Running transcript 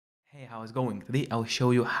Hey, how's it going? Today I'll show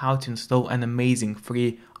you how to install an amazing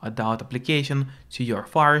free adult application to your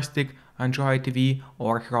Firestick, Android TV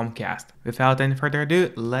or Chromecast. Without any further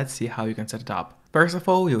ado, let's see how you can set it up. First of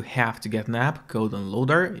all, you have to get an app called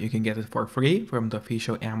Downloader. You can get it for free from the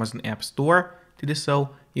official Amazon App Store. To do so,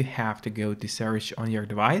 you have to go to search on your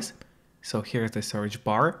device. So here's the search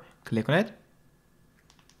bar, click on it.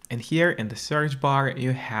 And here in the search bar,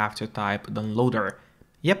 you have to type Downloader.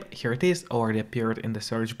 Yep, here it is, already appeared in the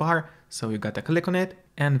search bar, so you gotta click on it,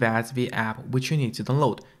 and that's the app which you need to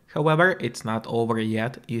download. However, it's not over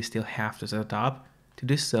yet, you still have to set it up. To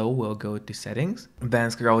do so, we'll go to Settings,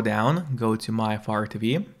 then scroll down, go to My Fire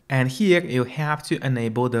TV, and here you have to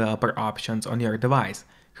enable developer options on your device.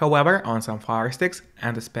 However, on some Fire Sticks,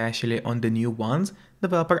 and especially on the new ones,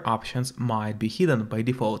 developer options might be hidden by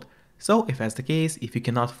default. So if that's the case, if you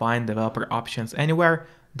cannot find developer options anywhere,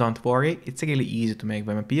 don't worry, it's really easy to make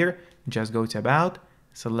them appear. Just go to About,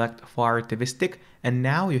 select Fire TV Stick, and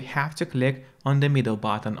now you have to click on the middle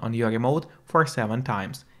button on your remote for 7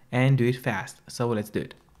 times, and do it fast, so let's do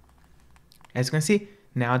it. As you can see,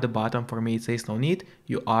 now the button for me it says no need,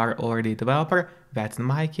 you are already a developer, that's in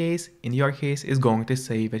my case. In your case, it's going to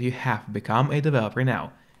say that you have become a developer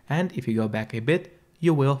now. And if you go back a bit,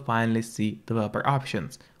 you will finally see developer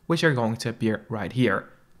options, which are going to appear right here.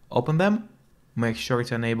 Open them. Make sure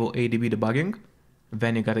to enable ADB debugging,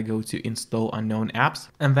 then you gotta go to install unknown apps,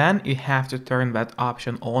 and then you have to turn that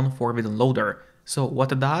option on for the downloader. So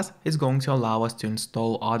what it does is going to allow us to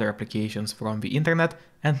install other applications from the internet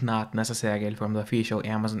and not necessarily from the official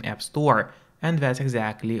Amazon App Store, and that's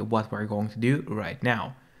exactly what we're going to do right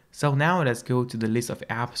now. So now let's go to the list of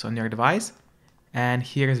apps on your device, and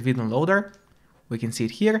here's the downloader. We can see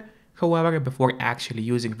it here. However, before actually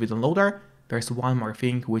using the downloader, there's one more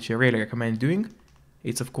thing which I really recommend doing.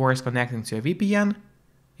 It's of course connecting to a VPN.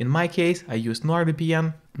 In my case, I use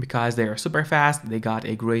NordVPN because they are super fast, they got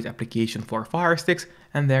a great application for Fire Sticks,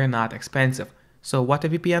 and they're not expensive. So what a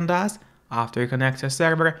VPN does, after you connect to a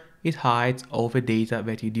server, it hides all the data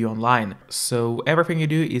that you do online. So everything you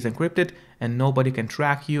do is encrypted and nobody can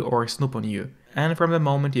track you or snoop on you. And from the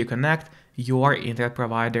moment you connect, your internet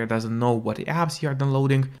provider doesn't know what apps you are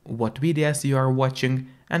downloading, what videos you are watching,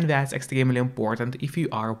 and that's extremely important if you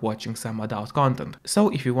are watching some adult content. So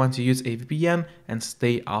if you want to use a VPN and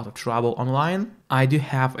stay out of trouble online, I do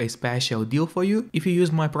have a special deal for you. If you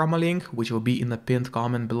use my promo link, which will be in the pinned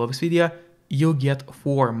comment below this video, you'll get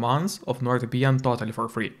 4 months of NordVPN totally for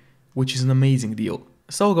free, which is an amazing deal.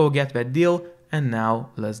 So go get that deal, and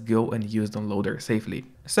now let's go and use Downloader safely.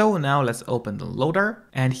 So now let's open Downloader,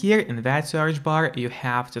 and here in that search bar you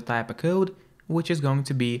have to type a code, which is going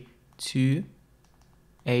to be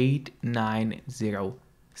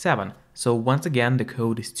 28907. So once again the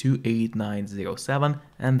code is 28907,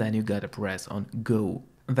 and then you gotta press on Go.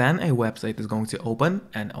 Then a website is going to open,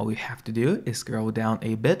 and all you have to do is scroll down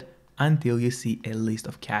a bit until you see a list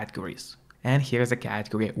of categories. And here's the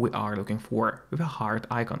category we are looking for with a heart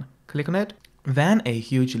icon. Click on it. Then a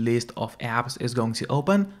huge list of apps is going to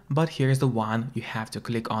open, but here's the one you have to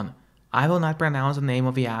click on. I will not pronounce the name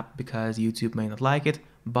of the app because YouTube may not like it,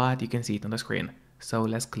 but you can see it on the screen. So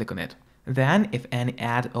let's click on it. Then if any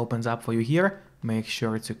ad opens up for you here, make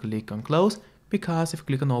sure to click on close, because if you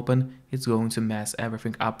click on open, it's going to mess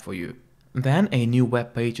everything up for you. Then a new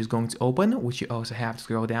web page is going to open, which you also have to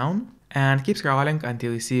scroll down, and keep scrolling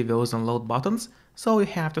until you see those download buttons. So you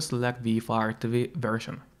have to select the Fire TV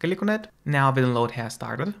version. Click on it. Now the download has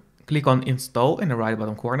started. Click on install in the right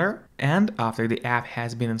bottom corner, and after the app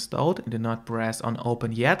has been installed, do not press on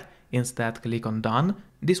open yet, instead click on done.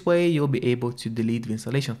 This way you'll be able to delete the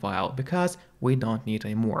installation file because we don't need it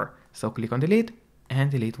anymore. So click on delete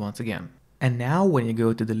and delete once again. And now when you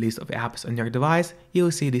go to the list of apps on your device,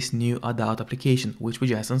 you'll see this new adult application which we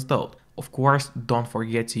just installed. Of course, don't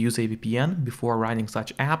forget to use a VPN before running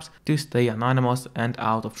such apps to stay anonymous and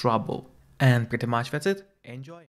out of trouble. And pretty much that's it. Enjoy!